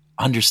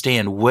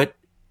 Understand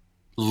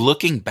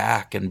looking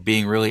back and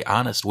being really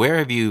honest, where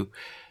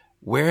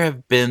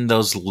have been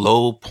those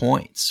low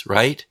points,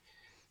 right?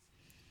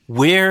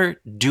 Where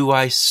do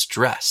I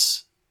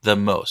stress the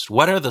most?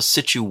 What are the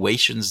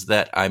situations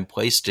that I'm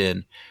placed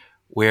in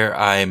where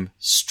I'm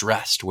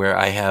stressed, where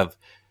I have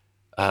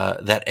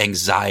that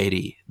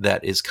anxiety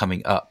that is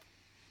coming up?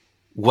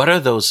 What are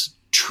those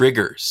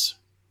triggers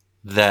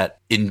that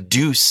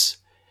induce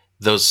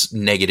those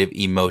negative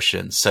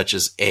emotions, such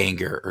as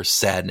anger or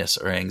sadness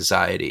or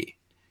anxiety?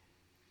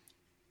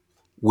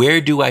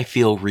 Where do I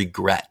feel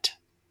regret?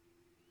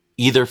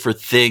 Either for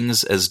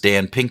things, as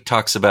Dan Pink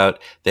talks about,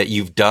 that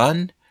you've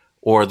done,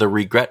 or the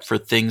regret for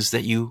things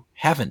that you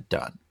haven't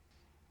done.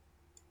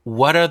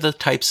 What are the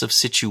types of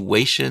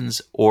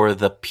situations or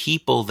the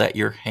people that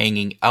you're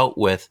hanging out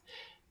with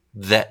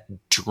that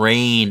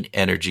drain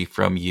energy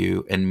from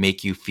you and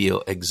make you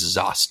feel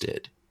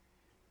exhausted?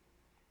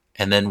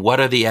 And then what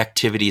are the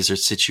activities or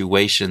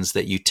situations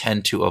that you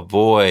tend to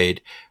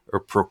avoid or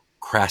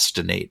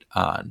procrastinate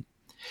on?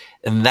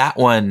 And that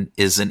one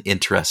is an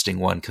interesting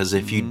one, because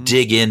if you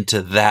dig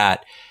into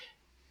that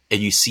and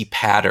you see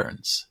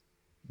patterns,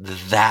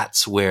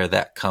 that's where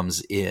that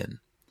comes in.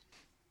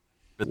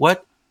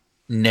 What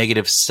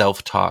negative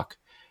self-talk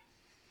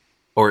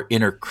or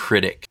inner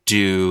critic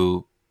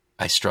do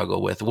I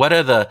struggle with? What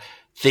are the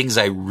things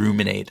I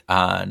ruminate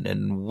on?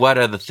 And what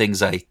are the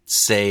things I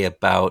say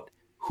about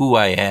who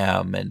I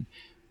am and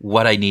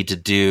what I need to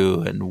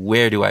do? And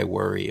where do I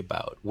worry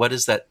about? What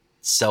is that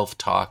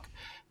self-talk,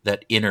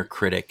 that inner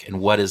critic? And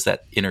what is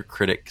that inner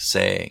critic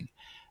saying?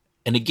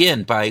 And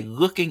again, by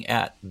looking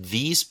at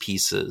these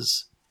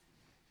pieces,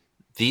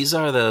 these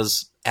are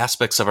those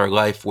aspects of our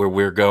life where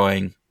we're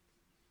going,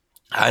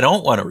 I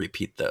don't want to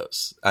repeat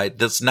those.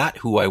 That's not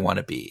who I want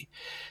to be.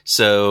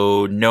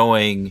 So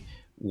knowing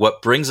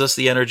what brings us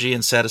the energy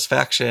and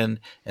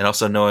satisfaction, and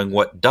also knowing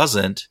what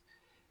doesn't,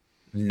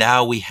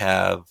 now we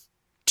have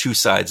two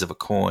sides of a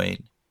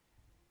coin,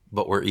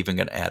 but we're even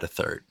going to add a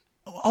third.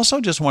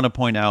 Also, just want to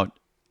point out,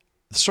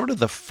 sort of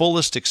the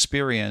fullest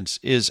experience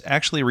is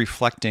actually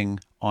reflecting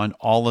on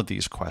all of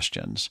these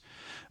questions.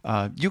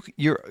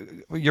 You're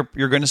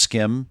going to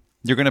skim.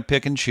 You're going to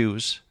pick and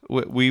choose.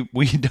 We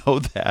know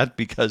that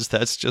because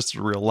that's just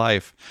real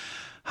life.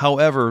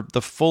 However,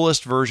 the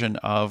fullest version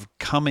of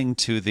coming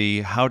to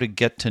the how to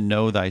get to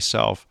know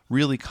thyself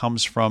really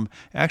comes from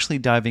actually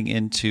diving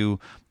into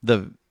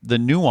the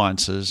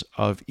nuances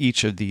of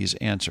each of these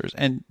answers.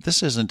 And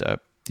this isn't a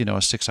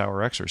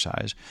 6-hour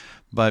exercise,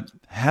 but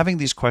having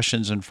these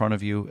questions in front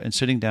of you and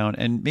sitting down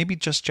and maybe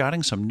just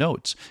jotting some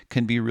notes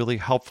can be really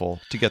helpful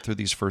to get through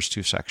these first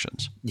two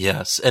sections.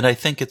 Yes. And I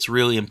think it's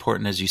really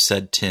important, as you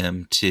said,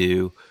 Tim,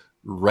 to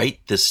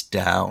write this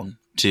down,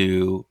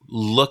 to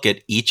look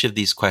at each of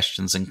these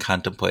questions and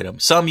contemplate them.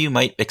 Some you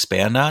might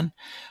expand on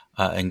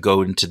and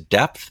go into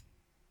depth,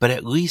 but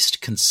at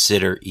least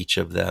consider each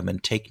of them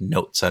and take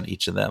notes on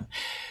each of them.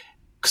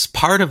 Because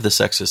part of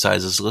this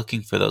exercise is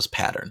looking for those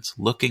patterns,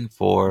 looking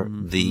for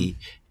the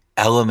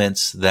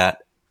elements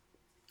that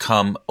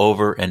come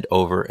over and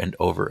over and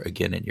over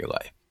again in your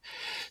life.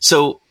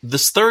 So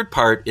this third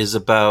part is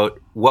about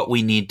what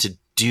we need to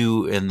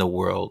do in the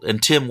world.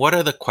 And Tim, what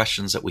are the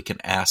questions that we can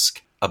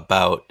ask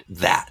about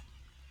that?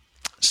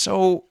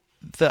 So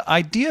the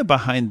idea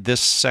behind this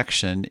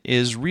section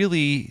is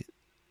really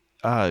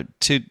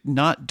to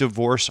not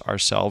divorce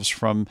ourselves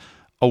from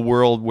a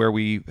world where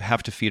we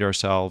have to feed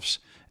ourselves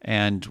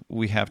and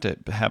we have to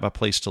have a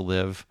place to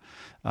live,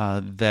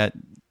 that,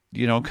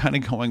 kind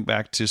of going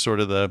back to sort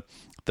of the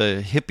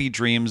hippie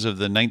dreams of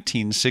the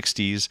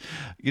 1960s,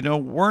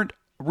 weren't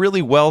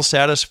really well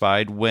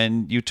satisfied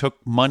when you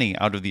took money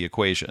out of the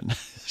equation.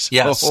 So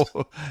yes.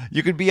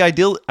 You could be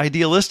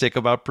idealistic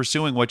about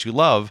pursuing what you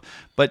love,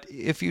 but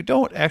if you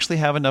don't actually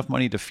have enough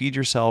money to feed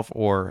yourself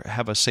or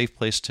have a safe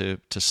place to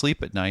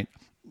sleep at night,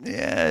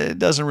 it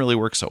doesn't really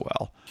work so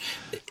well.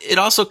 It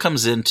also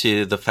comes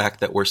into the fact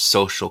that we're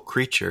social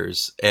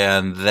creatures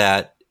and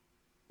that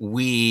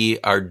we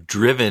are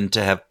driven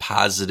to have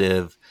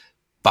positive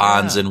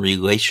bonds and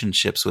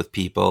relationships with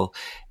people.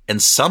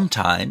 And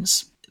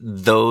sometimes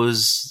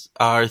those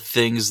are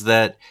things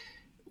that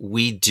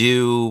we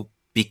do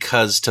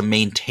because to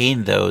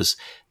maintain those,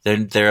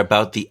 they're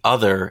about the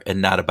other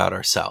and not about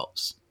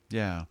ourselves.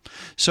 Yeah.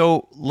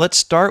 So let's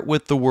start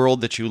with the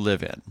world that you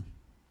live in.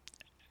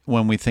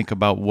 When we think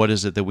about what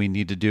is it that we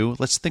need to do,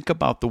 let's think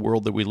about the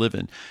world that we live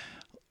in,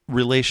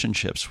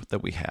 relationships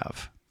that we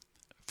have.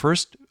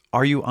 First,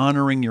 are you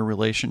honoring your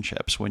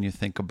relationships when you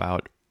think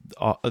about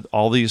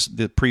all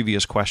the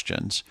previous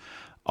questions?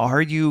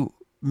 Are you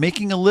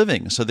making a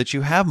living so that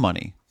you have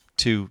money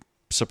to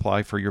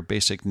supply for your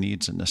basic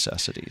needs and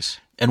necessities?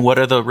 And what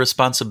are the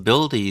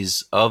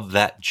responsibilities of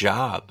that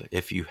job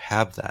if you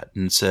have that?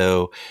 And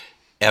so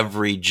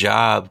every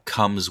job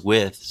comes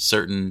with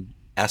certain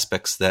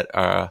aspects that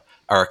are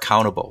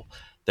accountable.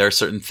 There are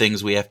certain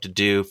things we have to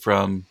do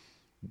from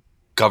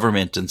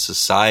government and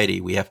society.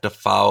 We have to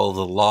follow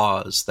the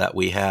laws that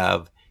we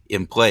have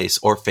in place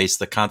or face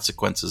the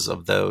consequences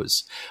of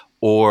those,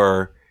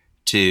 or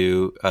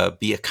to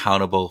be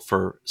accountable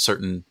for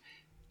certain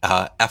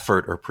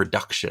effort or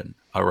production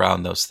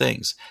around those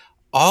things.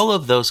 All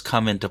of those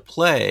come into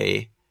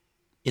play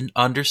in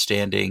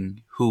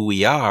understanding who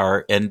we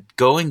are and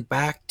going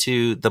back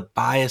to the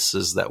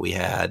biases that we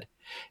had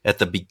at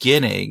the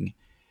beginning.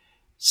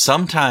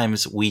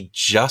 Sometimes we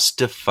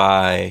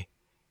justify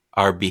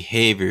our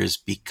behaviors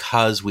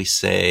because we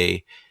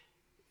say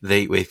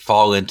they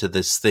fall into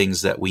these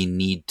things that we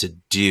need to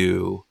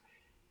do.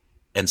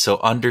 And so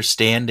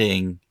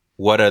understanding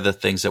what are the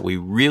things that we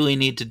really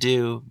need to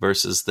do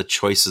versus the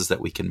choices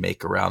that we can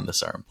make around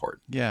this are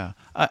important. Yeah.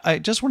 I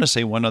just want to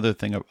say one other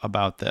thing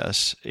about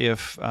this.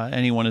 If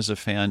anyone is a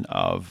fan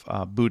of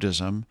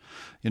Buddhism,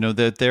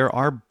 that there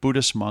are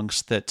Buddhist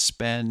monks that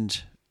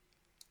spend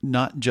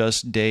not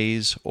just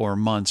days or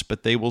months,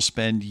 but they will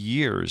spend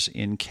years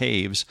in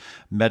caves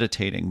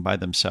meditating by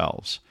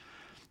themselves.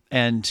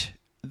 And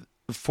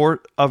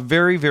for a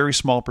very, very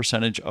small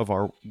percentage of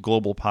our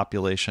global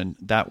population,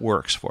 that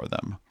works for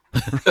them.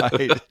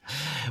 Right?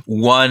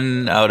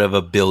 1 out of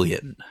a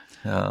billion.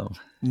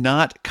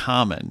 Not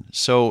common.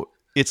 So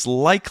it's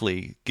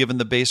likely, given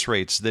the base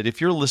rates, that if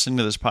you're listening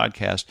to this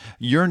podcast,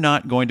 you're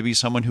not going to be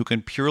someone who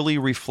can purely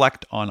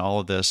reflect on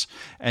all of this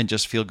and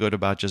just feel good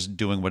about just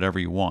doing whatever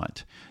you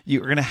want.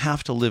 You're going to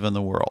have to live in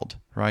the world,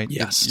 right?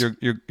 Yes.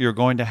 You're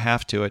going to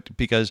have to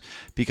because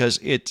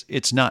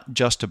it's not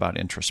just about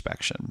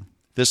introspection.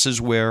 This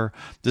is where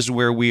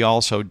we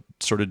also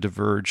sort of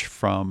diverge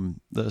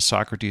from the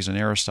Socrates and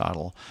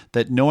Aristotle,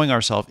 that knowing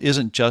ourselves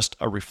isn't just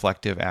a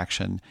reflective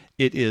action.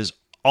 It is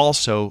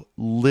also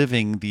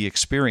living the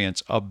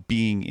experience of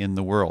being in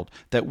the world,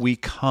 that we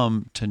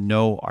come to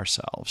know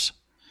ourselves.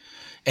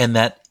 And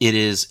that it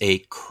is a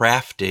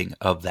crafting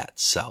of that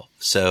self.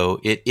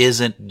 So it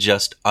isn't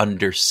just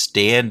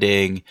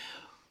understanding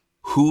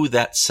who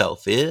that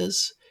self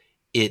is.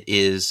 It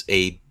is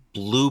a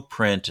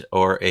blueprint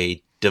or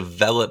a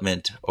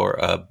development or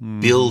a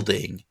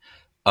building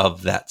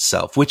of that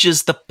self, which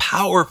is the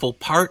powerful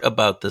part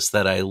about this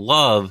that I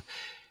love.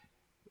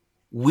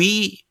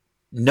 We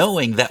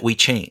knowing that we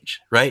change,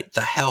 right?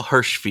 The Hal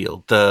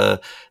Hirschfield, the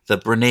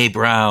Brene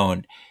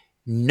Brown,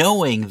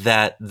 knowing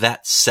that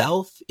that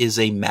self is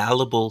a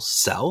malleable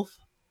self.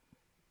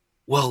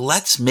 Well,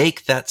 let's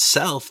make that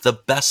self the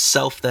best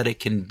self that it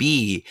can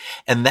be.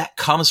 And that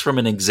comes from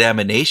an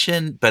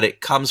examination, but it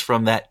comes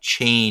from that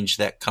change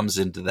that comes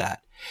into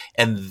that.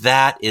 And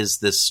that is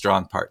this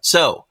strong part.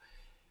 So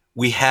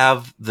we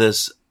have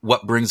this,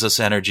 what brings us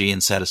energy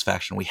and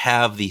satisfaction. We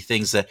have the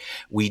things that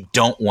we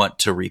don't want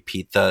to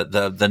repeat,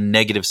 the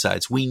negative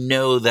sides. We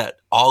know that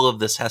all of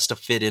this has to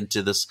fit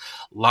into this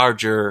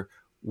larger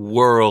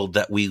world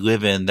that we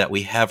live in, that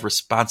we have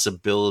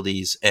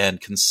responsibilities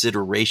and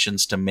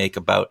considerations to make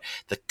about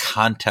the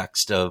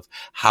context of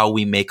how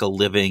we make a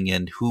living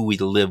and who we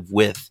live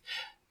with.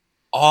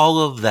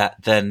 All of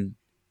that then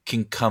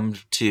can come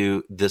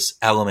to this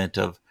element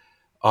of,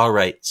 all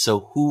right,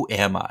 so who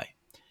am I?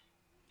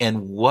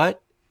 And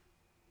what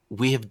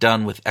we have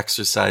done with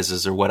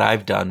exercises, or what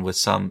I've done with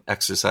some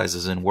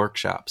exercises and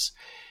workshops,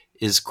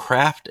 is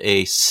craft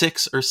a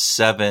 6 or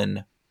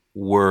 7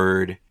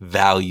 word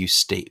value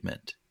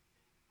statement.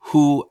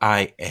 Who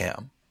I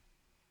am.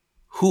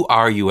 Who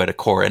are you at a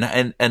core?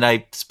 And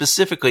I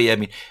specifically, I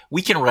mean,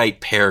 we can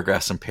write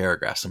paragraphs and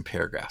paragraphs and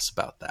paragraphs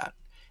about that.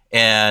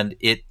 And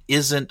it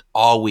isn't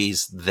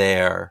always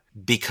there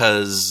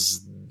because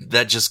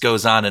that just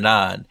goes on and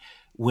on.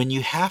 When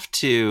you have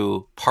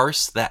to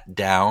parse that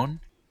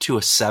down to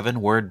a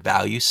 7-word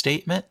value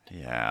statement,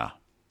 yeah,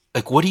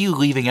 like, what are you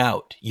leaving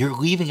out? You're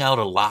leaving out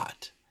a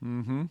lot.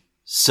 Mm-hmm.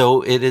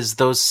 So it is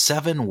those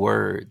 7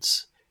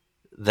 words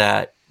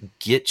that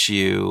get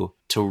you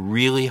to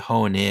really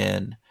hone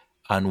in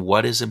on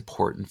what is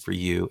important for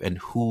you and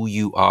who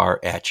you are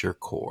at your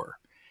core.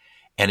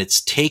 And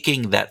it's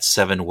taking that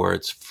 7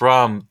 words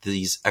from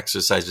these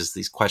exercises,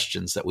 these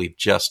questions that we've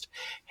just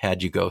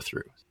had you go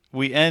through.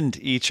 We end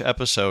each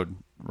episode,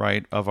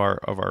 right, of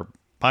our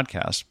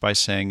podcast by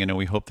saying,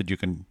 we hope that you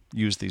can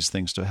use these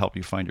things to help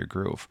you find your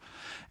groove.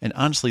 And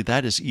honestly,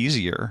 that is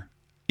easier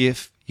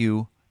if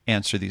you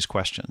answer these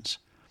questions.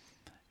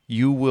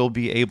 You will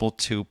be able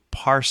to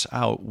parse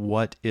out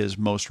what is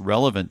most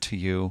relevant to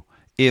you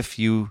if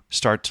you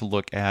start to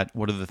look at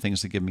what are the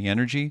things that give me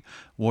energy,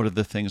 what are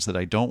the things that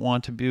I don't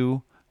want to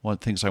do,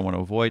 what things I want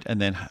to avoid, and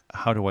then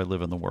how do I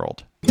live in the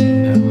world?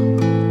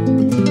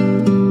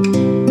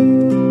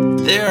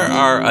 There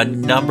are a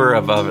number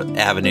of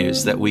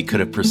avenues that we could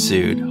have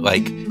pursued,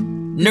 like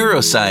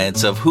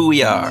neuroscience of who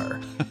we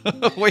are.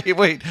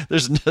 Wait.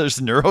 There's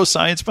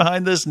neuroscience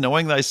behind this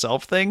knowing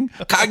thyself thing?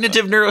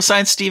 Cognitive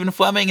neuroscience Stephen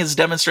Fleming has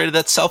demonstrated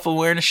that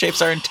self-awareness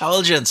shapes our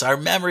intelligence, our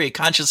memory,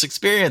 conscious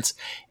experience,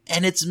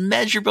 and it's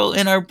measurable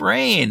in our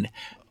brain.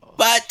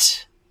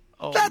 But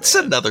that's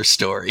another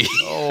story.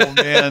 Oh,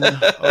 man.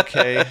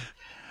 Okay.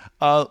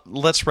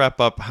 Let's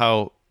wrap up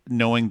how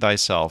knowing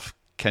thyself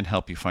can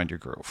help you find your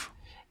groove.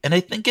 And I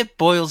think it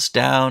boils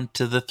down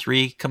to the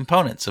 3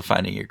 components of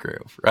finding your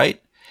groove, right?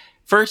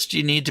 First,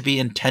 you need to be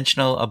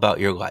intentional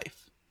about your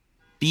life.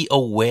 Be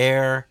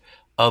aware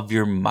of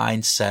your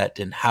mindset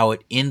and how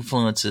it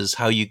influences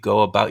how you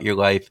go about your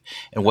life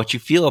and what you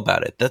feel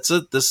about it. That's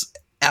this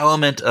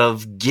element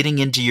of getting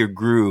into your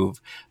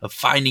groove, of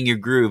finding your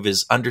groove,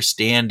 is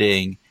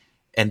understanding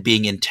and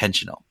being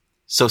intentional.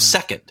 So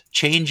second,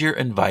 change your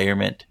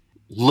environment.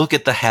 Look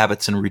at the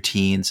habits and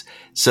routines.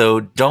 So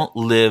don't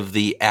live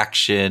the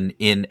action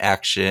in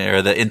action,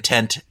 or the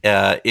intent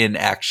in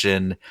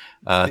action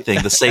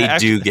thing, the say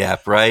do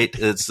gap, right?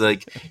 It's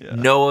like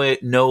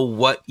know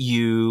what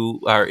you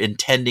are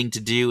intending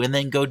to do and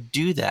then go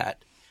do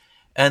that.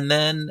 And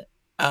then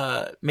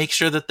make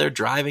sure that they're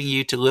driving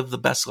you to live the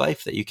best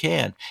life that you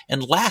can.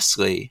 And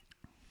lastly,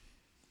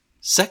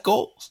 set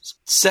goals.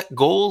 Set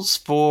goals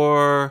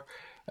for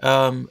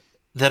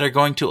that are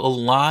going to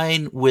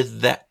align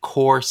with that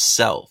core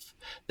self,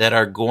 that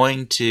are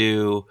going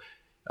to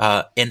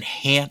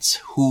enhance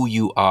who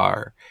you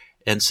are.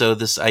 And so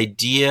this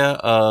idea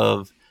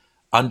of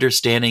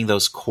understanding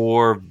those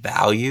core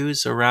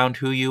values around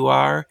who you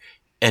are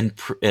and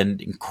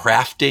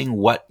crafting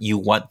what you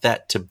want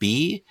that to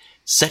be,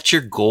 set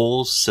your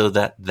goals so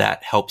that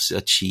that helps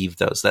achieve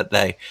those, that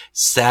they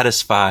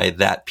satisfy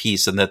that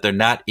piece, and that they're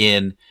not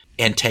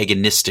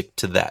antagonistic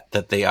to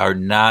that they are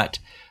not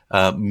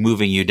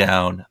moving you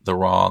down the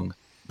wrong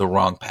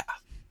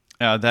path.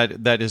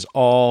 That is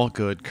all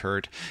good,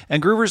 Kurt.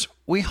 And Groovers,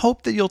 we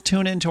hope that you'll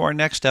tune into our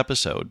next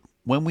episode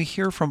when we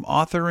hear from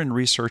author and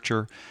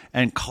researcher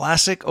and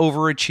classic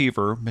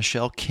overachiever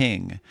Michelle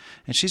King.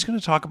 And she's going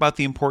to talk about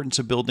the importance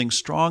of building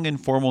strong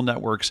informal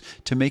networks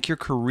to make your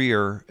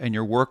career and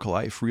your work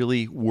life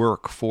really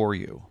work for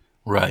you.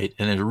 Right.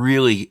 And a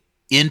really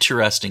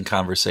interesting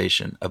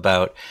conversation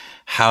about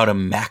how to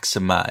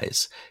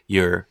maximize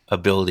your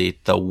ability,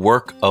 the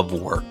work of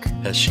work,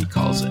 as she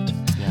calls it.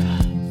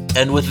 Yeah.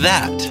 And with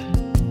that,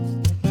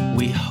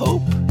 we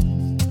hope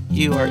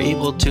you are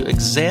able to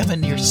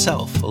examine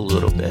yourself a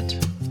little bit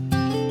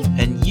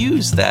and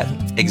use that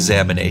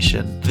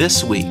examination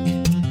this week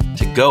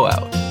to go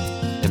out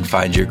and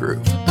find your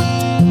groove.